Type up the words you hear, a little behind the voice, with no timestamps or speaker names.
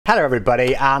Hello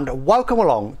everybody and welcome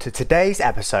along to today's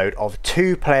episode of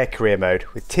 2-player career mode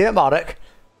with Tiametmarduk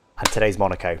and today's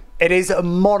Monaco. It is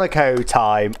Monaco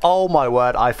time. Oh my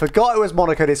word, I forgot it was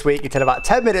Monaco this week until about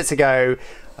 10 minutes ago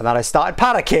and then I started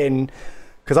panicking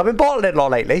because I've been bottling it a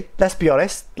lot lately. Let's be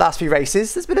honest, last few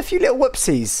races there's been a few little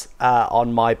whoopsies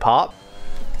on my part.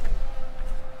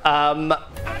 They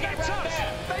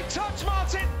touched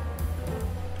Martin.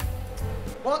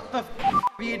 What the f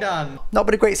have you done? Not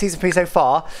been a great season for me so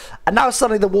far. And now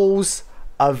suddenly the walls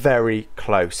are very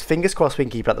close. Fingers crossed we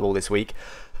can keep up the wall this week.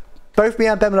 Both me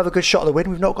and Ben will have a good shot at the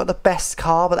win. We've not got the best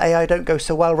car, but the AI don't go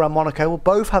so well around Monaco. We'll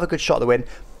both have a good shot at the win.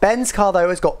 Ben's car, though,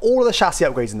 has got all of the chassis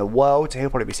upgrades in the world, so he'll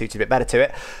probably be suited a bit better to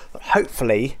it. But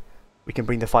hopefully, we can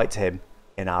bring the fight to him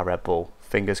in our Red Bull.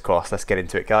 Fingers crossed. Let's get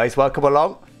into it, guys. Welcome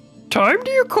along. Time do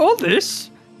you call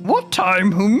this? What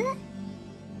time,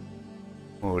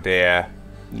 Oh, dear.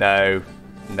 No,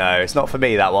 it's not for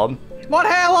me, that one. What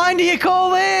hairline do you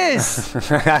call this?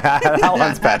 That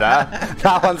one's better.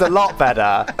 That one's a lot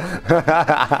better.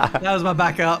 That was my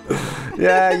backup.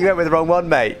 Yeah, you went with the wrong one,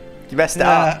 mate. You messed it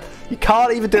up. You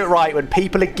can't even do it right when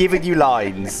people are giving you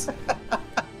lines.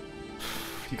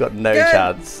 You got no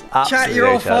chance. Absolutely Chat, you're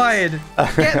all no chance.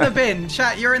 fired. Get in the bin.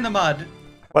 Chat, you're in the mud.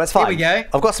 Well, it's fine. Here we go.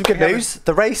 I've got some good news.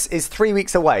 The race is 3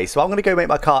 weeks away, so I'm going to go make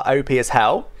my car OP as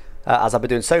hell, as I've been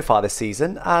doing so far this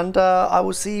season, and I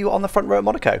will see you on the front row at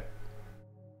Monaco.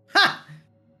 Ha!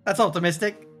 That's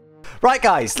optimistic. Right,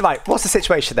 guys. Right, what's the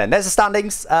situation then? There's the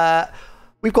standings.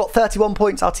 We've got 31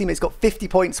 points. Our teammate's got 50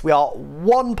 points. We are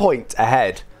 1 point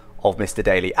ahead of Mr.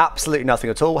 Daly. Absolutely nothing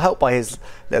at all. Helped by his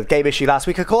little game issue last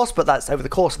week, of course, but that's over the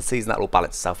course of the season. That will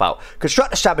balance itself out.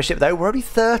 Constructors' Championship, though, we're only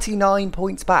 39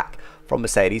 points back from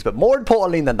Mercedes, but more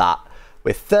importantly than that,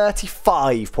 we're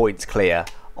 35 points clear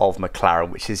of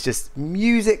McLaren, which is just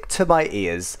music to my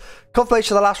ears.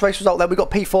 Confirmation of the last race result then, we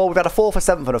got P4, we've had a 4th, a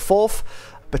 7th and a 4th,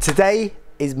 but today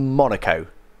is Monaco.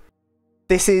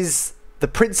 This is the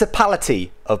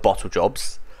principality of bottle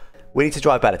jobs. We need to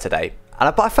drive better today,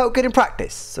 and I felt good in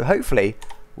practice, so hopefully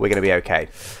we're going to be okay.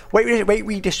 Weight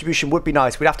redistribution would be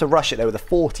nice. We'd have to rush it though with a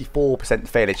 44%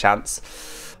 failure chance.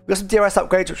 We've got some DRS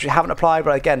upgrades which we haven't applied,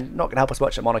 but again, not going to help us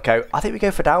much at Monaco. I think we go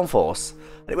for downforce.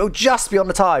 And it will just be on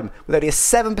the time with only a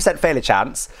 7% failure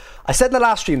chance. I said in the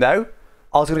last stream, though,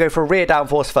 I was going to go for a rear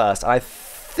downforce first. And I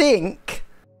think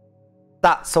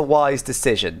that's a wise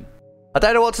decision. I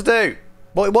don't know what to do.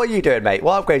 What are you doing, mate?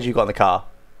 What upgrades you got on the car?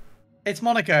 It's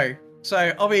Monaco,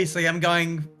 so obviously I'm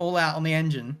going all out on the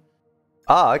engine.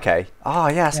 Oh, okay. Oh,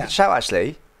 yeah, that's a good shout,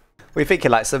 actually. Were you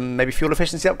thinking like some maybe fuel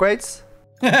efficiency upgrades?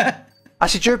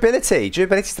 Actually, durability.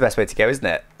 Durability is the best way to go, isn't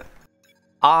it?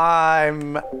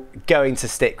 I'm going to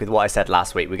stick with what I said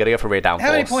last week. We're going to go for rear downforce.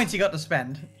 How many points you got to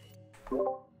spend?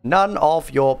 None of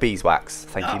your beeswax.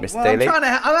 Thank you, Mr. Well, Daly. I'm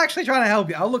actually trying to help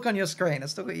you. I'll look on your screen. I've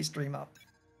still got your stream up.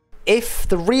 If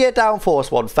the rear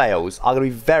downforce one fails, I'm going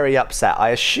to be very upset. I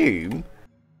assume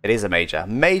it is a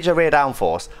major rear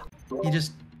downforce. You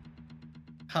just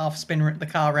half spin the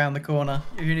car around the corner.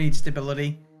 You need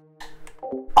stability.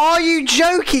 Are you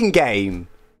joking, game?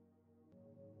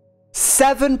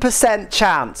 7%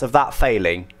 chance of that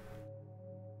failing.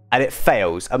 And it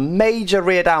fails. A major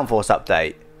rear downforce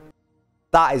update.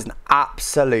 That is an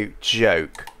absolute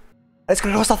joke. It's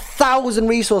going to cost 1,000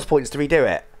 resource points to redo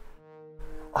it.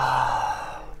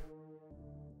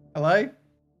 Hello?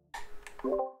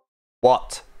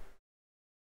 What?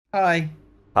 Hi.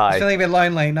 Hi. I was feeling a bit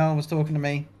lonely. No one was talking to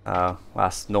me. Oh,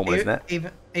 that's normal, isn't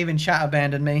it? Even chat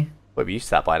abandoned me. We're used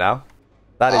to that by now.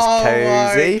 That is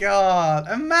cozy. Oh my god.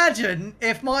 Imagine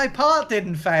if my part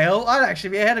didn't fail, I'd actually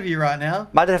be ahead of you right now.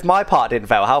 Imagine if my part didn't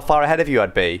fail, how far ahead of you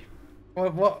I'd be.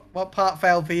 What part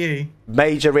failed for you?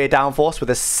 Major rear downforce with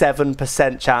a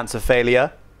 7% chance of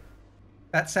failure.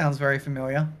 That sounds very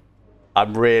familiar.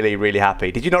 I'm really, really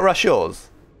happy. Did you not rush yours?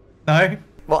 No.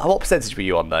 What percentage were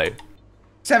you on, though?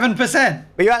 7%.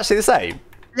 Were you actually the same?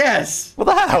 Yes. What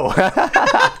the hell?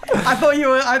 I thought you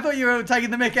were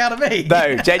taking the mick out of me.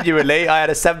 No, genuinely, I had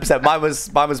a 7%.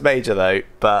 Mine was major, though.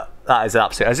 But that is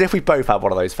absolute. As if we both had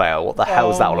one of those fail. What the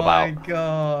hell is that all about? Oh my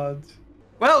god.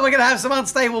 Well, we're going to have some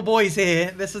unstable boys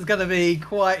here. This is going to be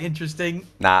quite interesting.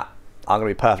 Nah, I'm going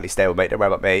to be perfectly stable, mate. Don't worry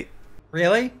about me.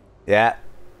 Really? Yeah.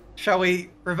 Shall we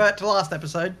revert to last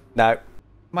episode? No.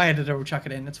 My editor will chuck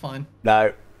it in. It's fine.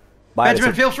 No.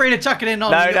 Benjamin, feel free to chuck it in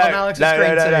on Alex's screen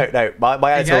too. No.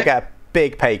 My editor will get a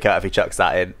big pay cut if he chucks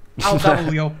that in.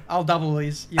 I'll double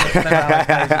these.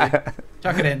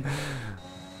 Chuck it in.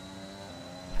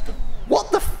 What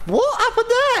happened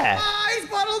there? Oh, he's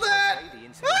bottled it!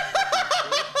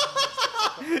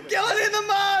 Kill it in the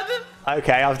mud!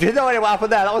 Okay, I didn't know what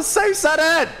happened there. That was so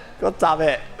sudden. God damn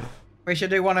it. We should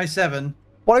do 107.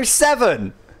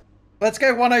 107. Let's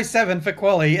go 107 for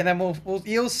quali, and then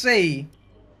you'll see.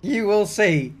 You will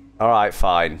see. All right,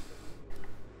 fine.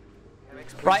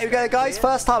 Right, here we go, guys.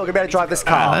 First time we're gonna be able to drive this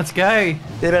car. Let's go.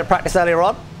 Did a bit of practice earlier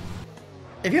on.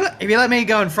 If you let me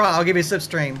go in front, I'll give you a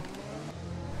slipstream.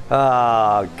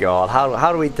 Oh god,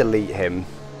 how do we delete him?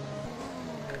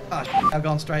 Oh, I've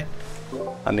gone straight.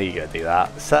 I knew you were gonna do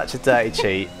that. Such a dirty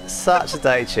cheat. Such a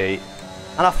dirty cheat.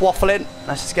 Enough waffling.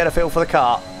 Let's just get a feel for the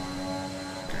car.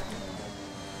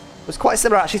 It was quite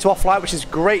similar actually to offline, which is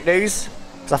great news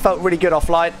because I felt really good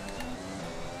offline.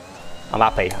 I'm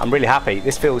happy. I'm really happy.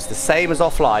 This feels the same as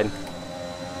offline,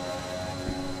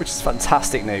 which is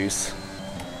fantastic news.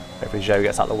 Hopefully Joe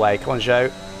gets out of the way. Come on, Joe.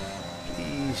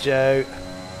 Please, Joe.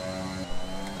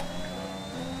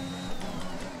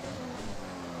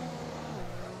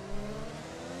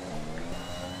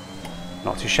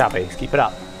 Not too shabby. Let's keep it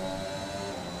up.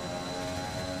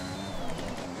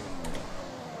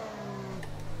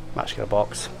 Match got a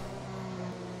box.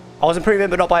 I was improving,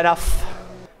 but not by enough.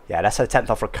 Yeah, let's have 10th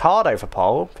off Ricardo for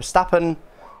pole. Verstappen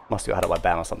must have got ahead by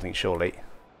Ben or something, surely.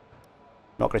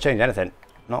 Not going to change anything.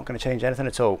 Not going to change anything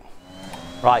at all.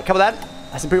 Right, come on then.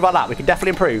 Let's improve on that. We can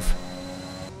definitely improve.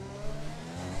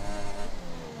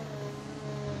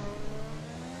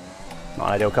 Not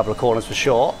an ideal couple of corners for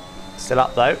sure. Still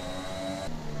up though.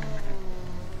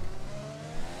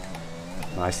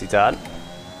 Nicely done.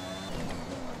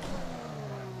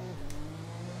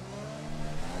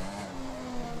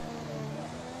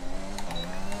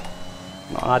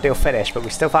 Not an ideal finish, but we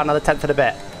still found another 10th in a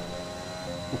bit.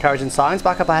 Encouraging signs.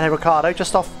 Back up ahead of Ricardo,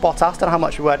 just off Bottas. Don't know how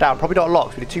much we were down. Probably not a lot,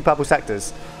 because we did 2 purple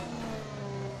sectors.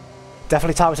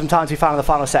 Definitely some time to be found in the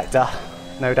final sector.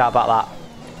 No doubt about that.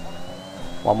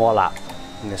 One more lap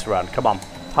in this run. Come on.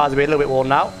 Tires will be a little bit worn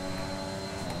now.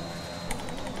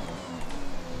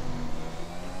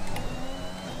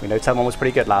 We know turn 1 was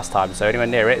pretty good last time, so anywhere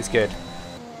near it is good.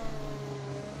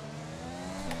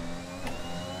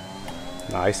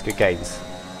 Nice, good gains.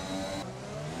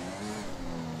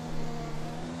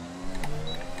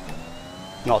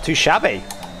 Not too shabby.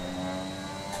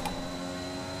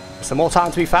 Some more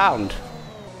time to be found.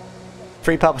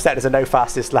 3 purple sectors and no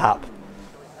fastest lap.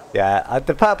 Yeah,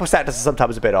 the purple sectors are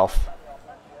sometimes a bit off.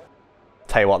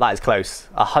 Tell you what, that is close.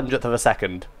 100th of a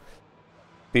second.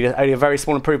 Need only a very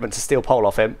small improvement to steal pole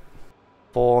off him.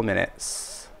 4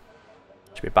 minutes.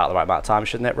 Should be about the right amount of time,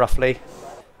 shouldn't it, roughly?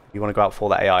 You want to go out for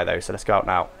that AI though, so let's go out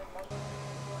now.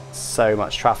 So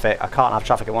much traffic. I can't have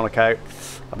traffic at Monaco.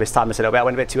 I'll be time this a little bit. I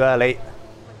went a bit too early.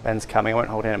 Ben's coming. I won't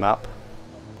hold him up.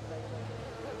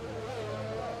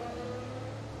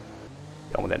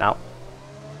 Get on with it now.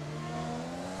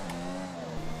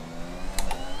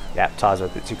 Yeah, tyres are a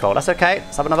bit too cold. That's okay.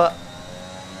 Let's have another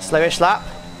slowish lap.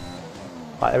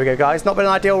 Right, there we go, guys. Not been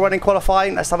an ideal run in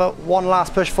qualifying. Let's have one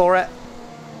last push for it.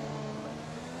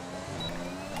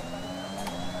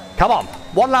 Come on.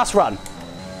 One last run.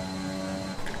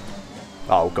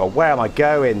 Oh, God. Where am I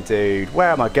going, dude? Where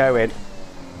am I going?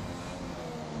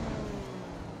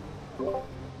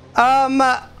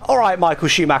 All right, Michael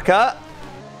Schumacher.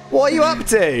 What are you up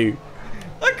to?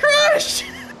 I crashed!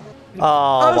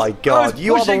 Oh, my God.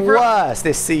 You are the worst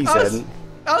this season.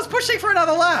 I was pushing for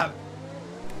another lap.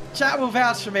 Chat will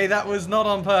vouch for me. That was not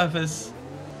on purpose.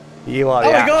 You are.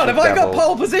 Oh my God! Have I got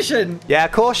pole position? Yeah,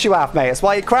 of course you have, mate. That's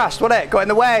why you crashed, wasn't it? Got in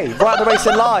the way, right at the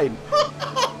racing line.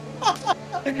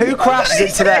 Who crashes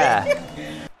into there?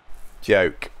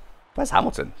 Joke. Where's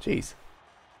Hamilton? Jeez.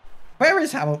 Where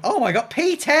is Hamilton? Oh my God!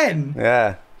 P10.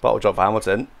 Yeah, bottle drop for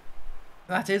Hamilton.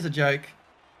 That is a joke.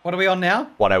 What are we on now?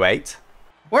 108. 108.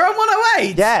 We're on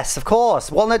 108. Yes, of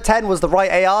course. 110 was the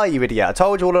right AI, you idiot. I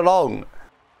told you all along.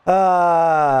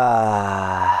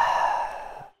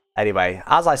 Anyway,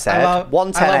 as I said,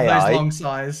 110 I love AI. those long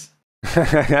sighs.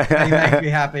 They make me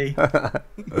happy.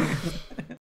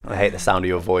 I hate the sound of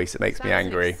your voice. It makes me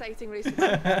angry.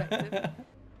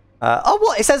 Oh,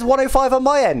 what? It says 105 on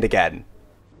my end again.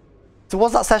 So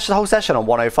was that session, the whole session on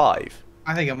 105?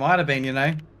 I think it might have been, you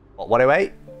know. What,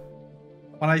 108?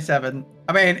 107.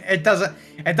 I mean, it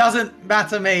doesn't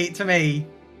matter to me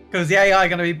because the AI are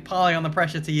going to be piling on the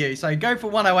pressure to you. So go for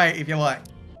 108 if you like.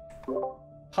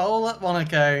 Pole at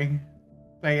Monaco,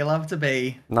 where you love to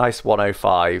be. Nice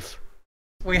 105.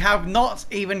 We have not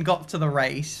even got to the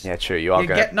race. Yeah, true. You are You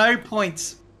good. get no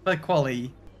points for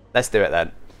quali. Let's do it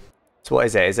then. So what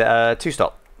is it? Is it a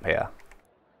 2-stop here?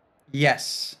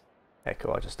 Yes. Okay,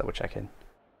 cool. I'll just double check in.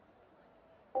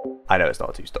 I know it's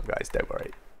not a 2-stop, guys. Don't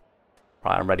worry.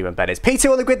 Right, I'm ready when Ben is.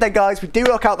 P2 on the grid then, guys. We do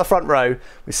lock out the front row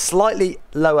with slightly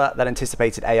lower than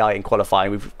anticipated AI in qualifying.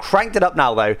 We've cranked it up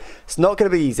now, though. It's not going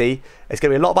to be easy. It's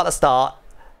going to be a lot about the start.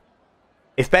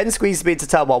 If Ben squeezes me into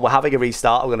turn 1, we're having a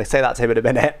restart. I'm going to say that to him in a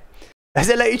minute. Does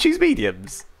it let you choose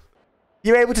mediums?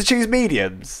 You're able to choose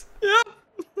mediums? Yep.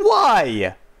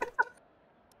 Why?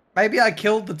 Maybe I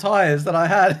killed the tyres that I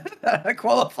had that I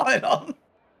qualified on.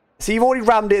 So you've already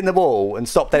rammed it in the wall and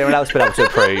stopped anyone else being able to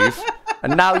approve.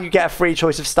 And now you get a free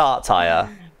choice of start tyre.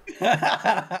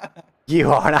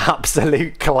 You are an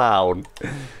absolute clown.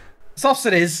 Softs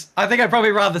it is. I think I'd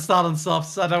probably rather start on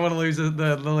softs. I don't want to lose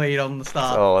the lead on the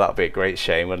start. Oh, that would be a great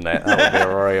shame, wouldn't it? That would be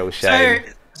a real shame.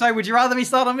 So would you rather me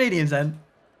start on mediums then?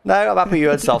 No, I'm happy you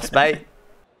had softs, mate.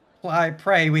 Well, I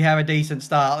pray we have a decent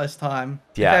start this time.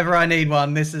 Yeah. If ever I need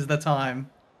one, this is the time.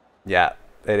 Yeah,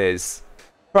 it is.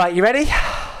 Right, you ready?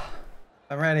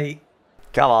 I'm ready.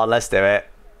 Come on, let's do it.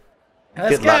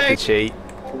 Let's Good luck, good cheat.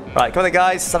 Right, come on then,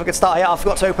 guys. Let's have a good start here. I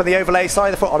forgot to open the overlay.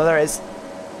 Sorry, the front. Oh, no, there it is.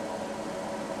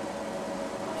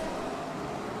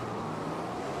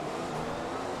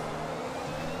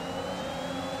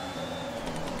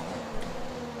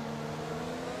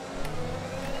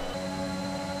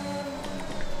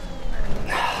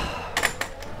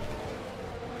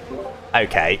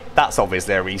 Okay, that's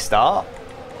obviously a restart.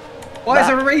 Why is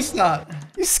there a restart?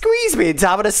 You squeezed me into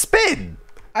having a spin.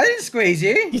 I didn't squeeze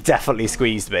you. You definitely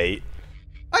squeezed me.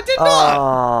 I did not.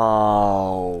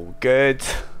 Oh, good.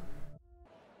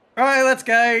 Right, let's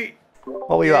go.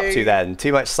 What were you up to then?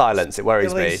 Too much silence. It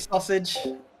worries Billy me. Sausage.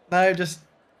 No, just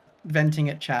venting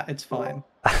at chat. It's fine.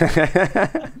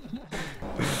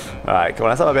 Alright, come on.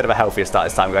 Let's have a bit of a healthier start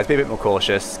this time, guys. Be a bit more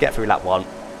cautious. Get through lap 1.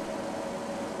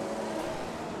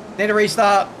 Need a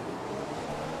restart.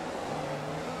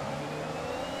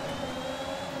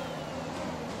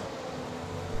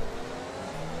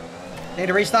 Need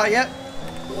a restart yet?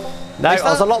 No, I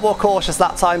Restart? was a lot more cautious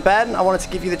that time, Ben. I wanted to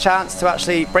give you the chance to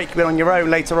actually break you in on your own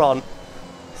later on.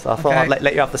 So I thought I'd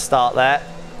let you have the start there.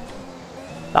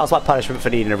 That was my punishment for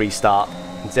needing a restart.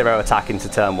 0 attack into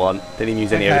turn 1. Didn't even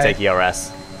use any overtake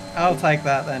ERS. I'll take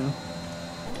that then.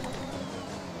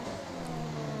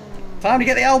 Time to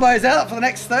get the elbows out for the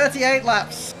next 38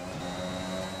 laps.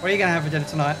 What are you going to have for dinner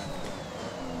tonight?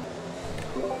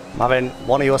 I'm having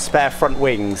one of your spare front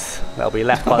wings that'll be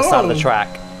left by the side of the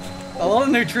track. A lot of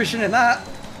nutrition in that.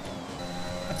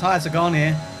 The tyres are gone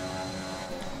here.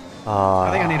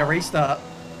 I think I need a restart.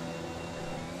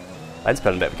 Ben's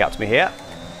putting a bit of a gap to me here.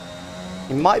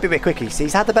 He might be a bit quicker. See,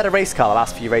 he's had the better race car the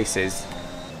last few races.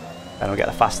 Ben will get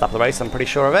the fast lap of the race, I'm pretty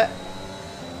sure of it.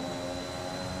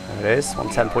 There it is,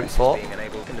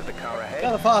 110.4.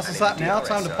 Got the fastest lap now.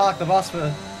 Time to park the bus for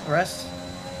the rest.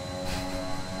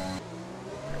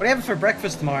 What are you having for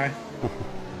breakfast tomorrow?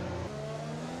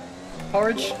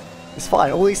 Porridge? It's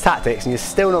fine, all these tactics and you're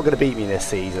still not going to beat me this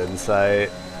season, so...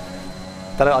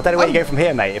 I don't know where you go from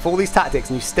here, mate. If all these tactics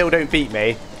and you still don't beat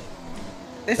me...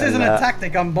 This isn't a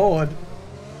tactic, I'm bored.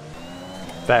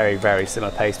 Very, very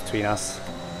similar pace between us.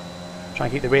 Try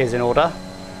and keep the rears in order.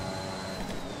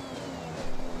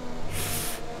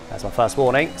 That's my first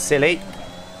warning. Silly.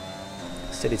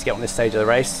 Silly to get on this stage of the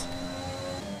race.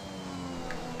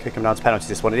 Could come down to penalties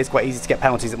this one. It is quite easy to get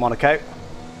penalties at Monaco.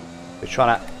 We're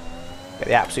trying to get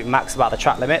the absolute max about the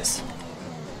track limits.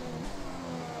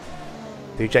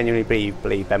 I do genuinely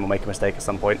believe Ben will make a mistake at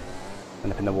some point.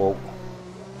 End up in the wall.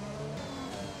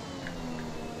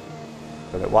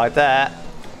 A bit wide there.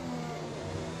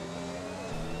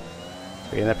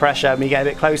 Feeling the pressure, me getting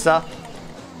a bit closer.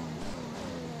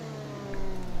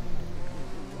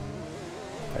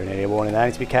 Very nearly a warning there, I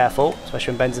need to be careful,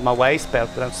 especially when Ben's in my way, so I'll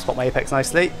be able to spot my apex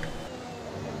nicely.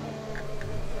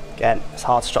 Again, it's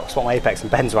hard to spot my apex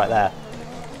and Ben's right there.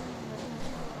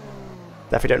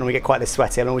 Definitely don't normally get quite this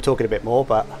sweaty, I'm normally talking a bit more,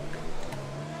 but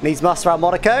needs must around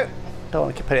Monaco. Don't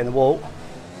want to put it in the wall.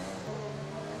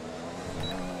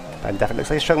 Ben definitely looks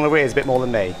like he's struggling the rears a bit more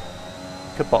than me.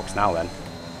 Could box now then.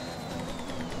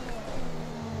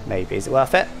 Maybe, is it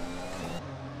worth it?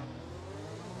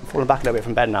 I'm falling back a little bit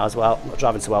from Ben now as well. I'm not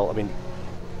driving so well, I mean...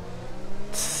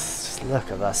 Just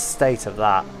look at the state of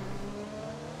that.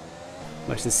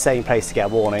 Most insane place to get a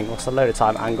warning. Lost a load of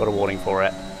time and got a warning for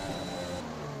it.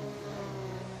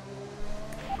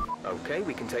 Okay,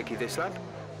 we can take you this lap.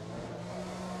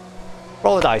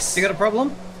 Roll the dice. You got a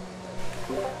problem?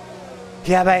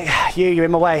 Yeah, mate. You're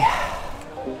in my way.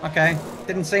 Okay,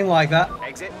 didn't seem like that.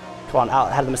 Exit. Come on, out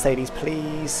ahead of the Mercedes,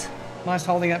 please. Nice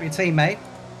holding up your team, mate.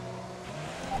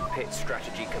 Pit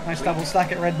strategy complete. Nice double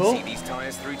stack at Red Bull. See these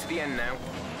tyres through to the end now.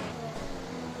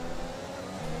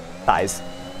 That is.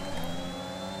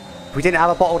 If we didn't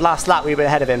have a bottled last lap, we'd be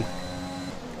ahead of him.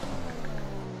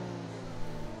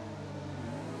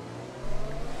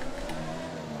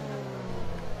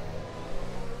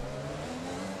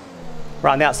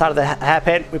 Right on the outside of the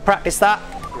hairpin. We practiced that.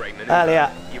 Great maneuver.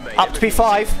 earlier. You made Up it to look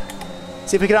P5.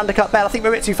 See if we can undercut Ben. I think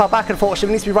we're a bit too far back, unfortunately.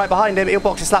 We need to be right behind him. He'll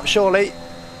box his slap, surely.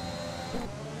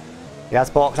 He has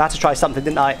boxed. I had to try something,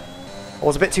 didn't I? I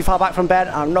was a bit too far back from Ben.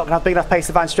 I'm not going to have big enough pace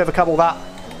advantage to overcome all that.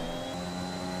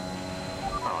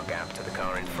 Our gap to the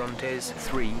car in front is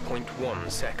 3.1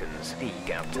 seconds. The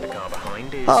gap to the car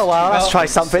behind is... Oh, well, let's try 2.6.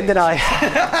 something, didn't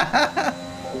I?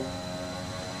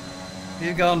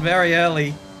 You've gone very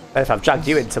early. I've dragged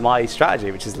you into my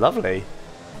strategy, which is lovely.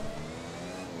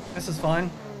 This is fine.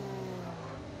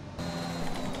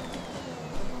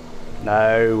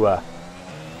 No.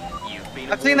 You've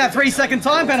been I've seen that 3-second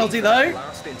time penalty though.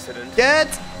 last incident. Good.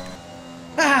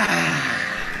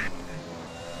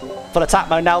 Full attack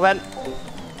mode now, then.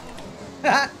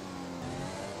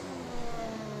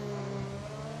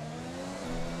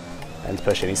 Ben's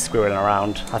pushing, he's squirreling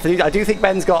around. I do think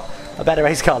Ben's got a better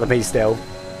race car than me still.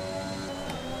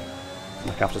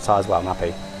 Looking after the tyres well, I'm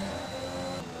happy.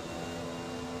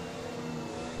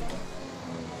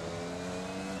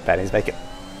 Ben is making...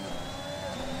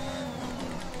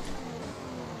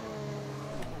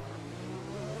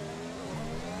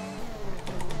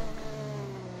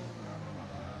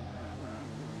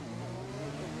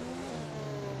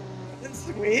 It's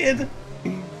weird.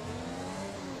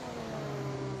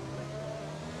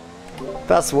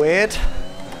 That's weird.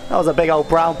 That was a big old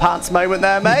brown pants moment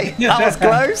there, mate. That was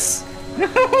close.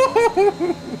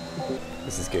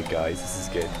 This is good, guys. This is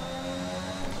good.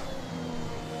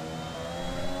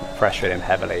 Pressuring him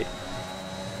heavily.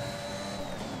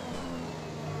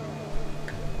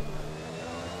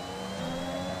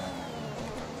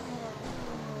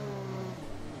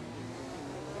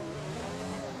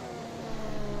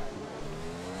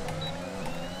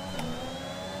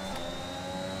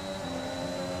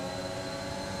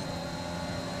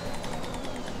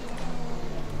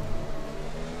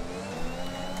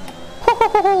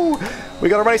 We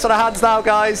got a race on our hands now,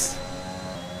 guys.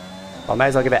 I may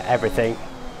as well give it everything.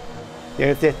 The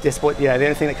only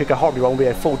thing that could go horribly wrong would be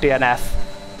a full DNF.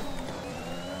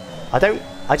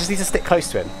 I just need to stick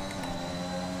close to him.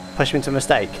 Push him into a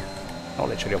mistake. Not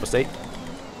literally, obviously.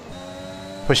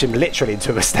 Push him literally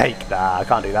into a mistake. Nah, I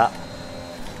can't do that.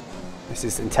 This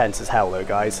is intense as hell, though,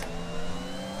 guys.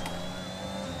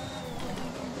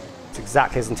 It's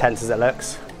exactly as intense as it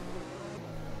looks.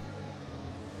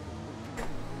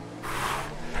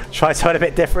 Tried something a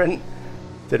bit different.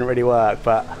 Didn't really work,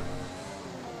 but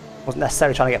wasn't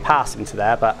necessarily trying to get past him to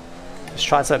there, but just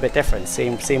trying something a bit different,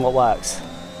 seeing what works.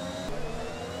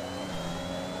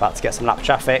 About to get some lap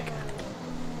traffic.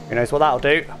 Who knows what that'll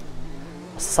do?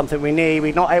 That's something we need.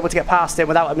 We're not able to get past him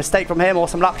without a mistake from him or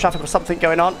some lap traffic or something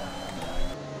going on.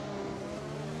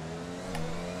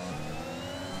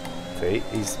 See,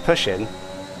 he's pushing.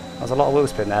 There's a lot of wheel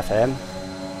spin there for him.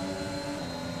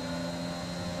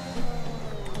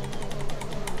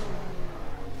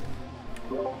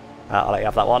 I'll let you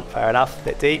have that one. Fair enough.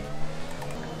 Bit deep.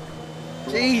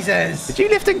 Jesus. Did you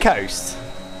lift and coast?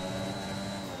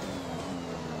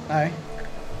 No.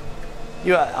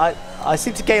 I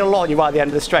seem to gain a lot on you right at the end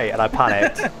of the straight, and I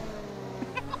panicked.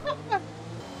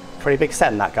 Pretty big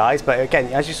send that, guys. But again,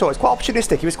 as you saw, it's quite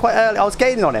opportunistic. He was quite early. I was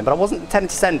gaining on him, but I wasn't intending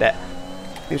to send it.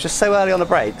 He was just so early on the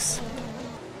brakes.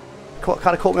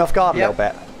 Kind of caught me off guard a little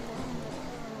bit.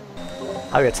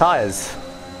 How are your tyres?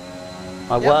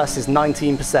 My worst is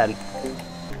 19%.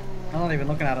 I'm not even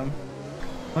looking at them.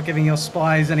 Not giving your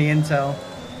spies any intel.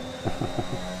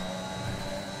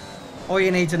 All you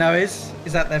need to know is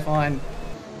that they're fine.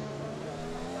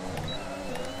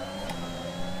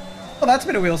 Oh, that's a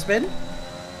bit of wheel spin.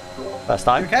 First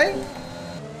time. Okay.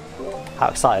 How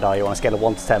excited are you on a scale of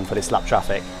 1 to 10 for this lap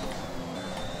traffic?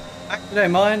 I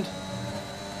don't mind.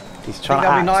 He's I trying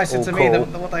think to they'll be act nicer all to cool. me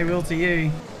than what they will to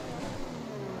you.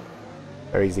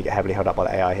 Very easy to get heavily held up by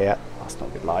the AI here. That's not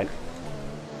a good line.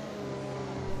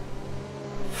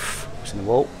 Pushing the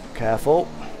wall. Careful.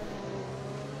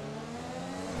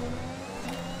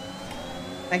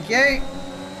 Thank you.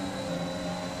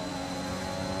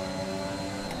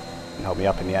 Help me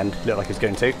up in the end. Looked like he was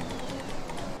going to. We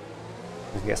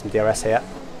can get some DRS here.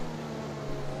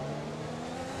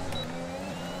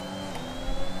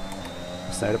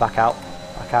 Snowder back out.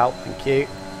 Back out. Thank you.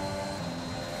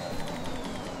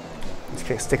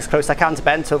 Stick as close as I can to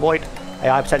Ben to avoid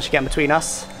AI potentially getting between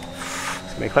us. It's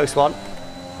going to be a close one.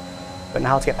 But now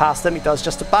how to get past them. He does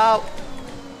just about.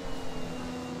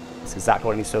 That's exactly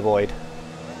what he needs to avoid.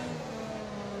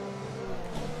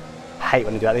 I hate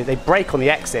when they do that. They brake on the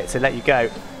exit to let you go.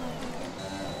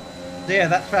 Yeah,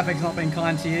 that traffic's not been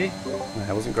kind to you. No,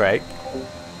 that wasn't great.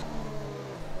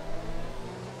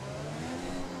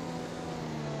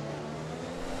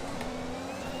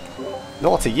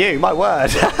 Not to you, my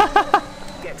word.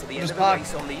 Get to the end Just of the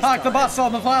race on these park the tyres. bus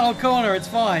on the final corner, it's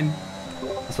fine.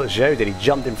 That's what Joe did. He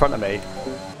jumped in front of me.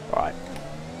 Right.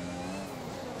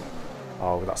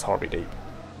 Oh, that's horribly deep.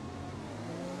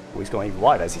 Oh, he's gone even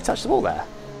wider. Has he touched the wall there?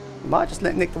 He might just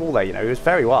nick the wall there, you know. He was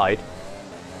very wide.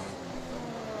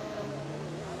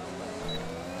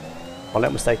 One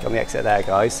little mistake on the exit there,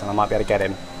 guys, and I might be able to get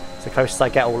him. It's the closest I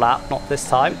get all lap, not this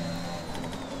time.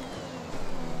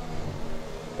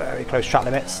 Very close track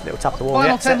limits. Little tap the wall.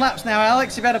 Final 10 laps now,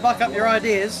 Alex. You better buck up your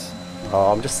ideas.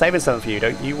 Oh, I'm just saving something for you.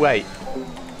 Don't you wait.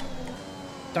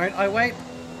 Don't I wait?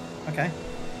 Okay.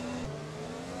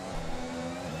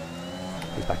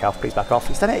 Please back off. Please back off.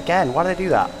 He's done it again. Why did I do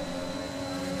that?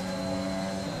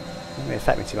 Didn't really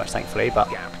affect me too much, thankfully, but...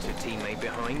 Gap to teammate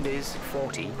behind is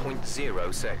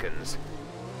 40.0 seconds.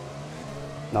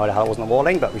 No idea how it wasn't a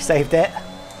warning, but we saved it.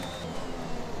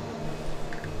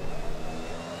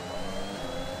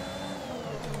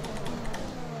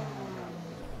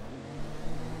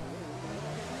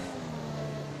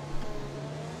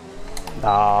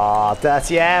 Ah,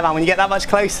 dirty air, man, when you get that much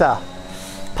closer.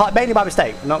 Mainly by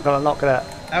mistake. Not gonna.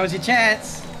 That was your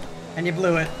chance. And you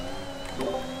blew it.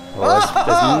 Well,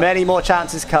 there's many more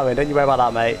chances coming. Don't you worry about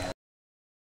that, mate.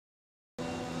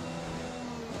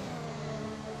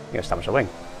 You gotta damage our wing.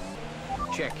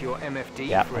 Check your MFD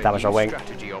Yeah, for a damage new our wing.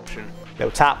 strategy option.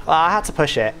 Little tap. I had to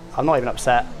push it. I'm not even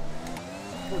upset.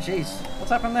 Oh, jeez.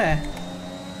 What's happened there?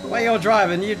 Where you're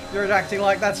driving, you're acting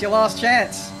like that's your last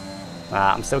chance.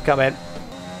 Ah, I'm still coming.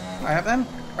 Alright then.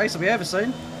 Race will be over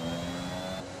soon.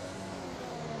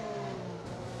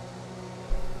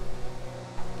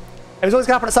 It was always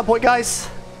going to happen at some point, guys.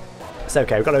 It's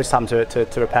okay, we've got loads of time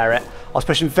to repair it. I was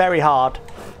pushing very hard.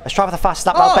 Let's try for the fastest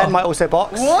lap. Now Ben might also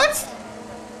box. What?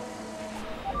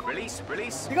 Release.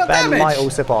 You got Ben damage? might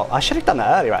also box. I should have done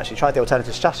that earlier, actually. Tried the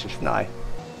alternative strategy, shouldn't I?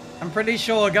 I'm pretty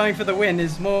sure going for the win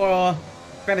is more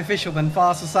beneficial than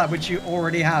fastest lap, which you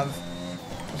already have.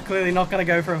 It's clearly not going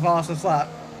to go for a fastest lap.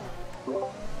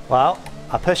 Well,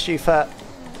 I pushed you for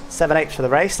 7/8 for the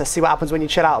race. Let's see what happens when you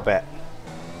chill out a bit.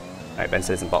 No, Ben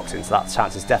says isn't boxing, so that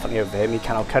chance is definitely over him. He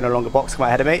can no longer box, come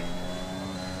ahead of me.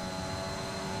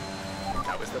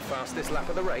 That was the fastest lap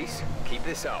of the race. Keep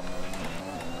this up.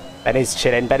 Ben is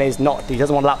chilling. Ben is not. He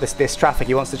doesn't want to lap this traffic.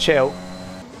 He wants to chill.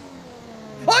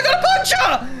 Oh, I got a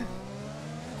puncher!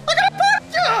 I got a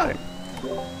puncher!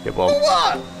 Good one. For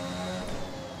what?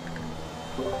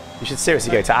 You should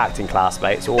seriously go to acting class,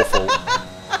 mate. It's awful.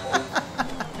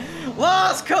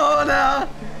 Last corner!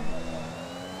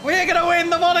 We're going to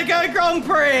win the Monaco Grand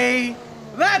Prix!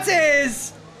 That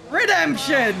is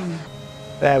redemption!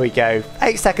 There we go.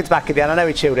 8 seconds back at the end. I know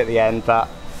he chilled at the end, but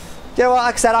you know what?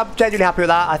 Like I said, I'm genuinely happy with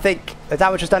that. I think the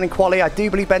damage was done in quali. I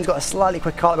do believe Ben's got a slightly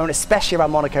quicker car at the moment, especially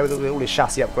around Monaco with all his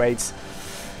chassis upgrades.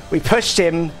 We pushed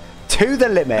him to the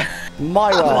limit.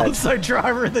 My word. Alonso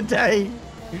driver of the day.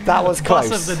 That was close.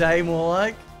 Boss of the day, more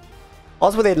like. I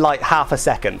was within like half a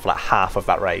second for like half of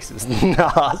that race. It was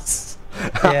nuts.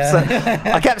 Yeah.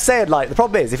 I kept saying, like, the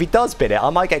problem is if he does bin it, I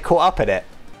might get caught up in it.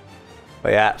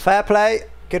 But yeah, fair play.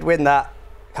 Good win that.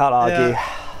 Can't argue. Yeah.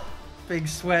 Big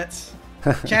sweats.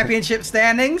 Championship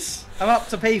standings. I'm up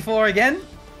to P4 again.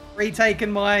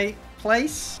 Retaken my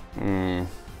place.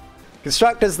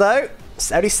 Constructors, though,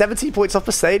 it's only 17 points off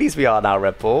Mercedes we are now,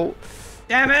 Red Bull.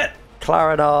 Damn it!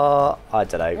 McLaren are, I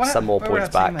don't know, some more Where were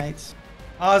points our back. teammates?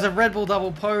 Oh, there's a Red Bull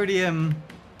double podium.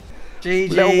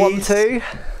 GG's. Little 1-2.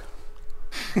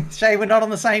 Shame we're not on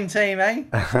the same team, eh?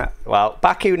 Well,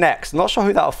 Baku next. I'm not sure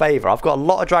who that'll favour. I've got a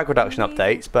lot of drag reduction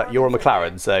updates, but you're a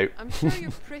McLaren, so I'm sure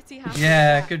you're pretty happy.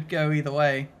 Yeah, could go either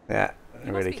way. yeah,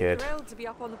 You really must be good. thrilled to be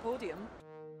up on the podium.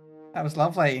 That was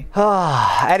lovely.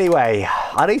 Anyway,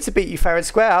 I need to beat you fair and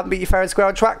square. I haven't beat you fair and square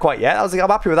on track quite yet. I'm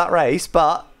happy with that race,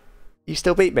 but you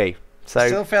still beat me. So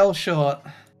Still fell short.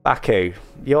 Baku,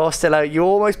 you're still you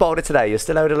almost bottled it today. You're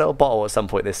still owed a little bottle at some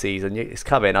point this season. It's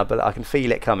coming. I can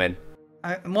feel it coming.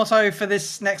 Motto for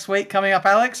this next week coming up,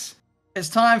 Alex. It's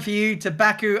time for you to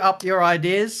Baku up your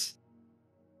ideas.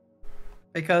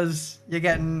 Because you're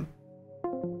getting...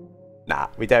 Nah,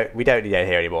 we don't need to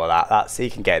hear any more of that. He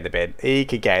can get in the bin. He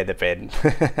can get in the bin.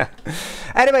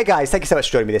 Anyway, guys, thank you so much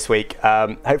for joining me this week.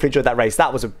 Hopefully you enjoyed that race.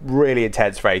 That was a really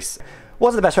intense race.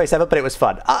 Wasn't the best race ever, but it was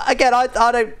fun. Again, I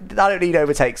don't need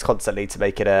overtakes constantly to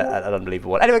make it an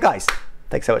unbelievable one. Anyway, guys,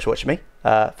 thanks so much for watching me,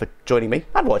 for joining me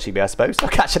and watching me, I suppose. I'll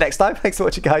catch you next time. Thanks for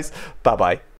watching, guys. Bye bye.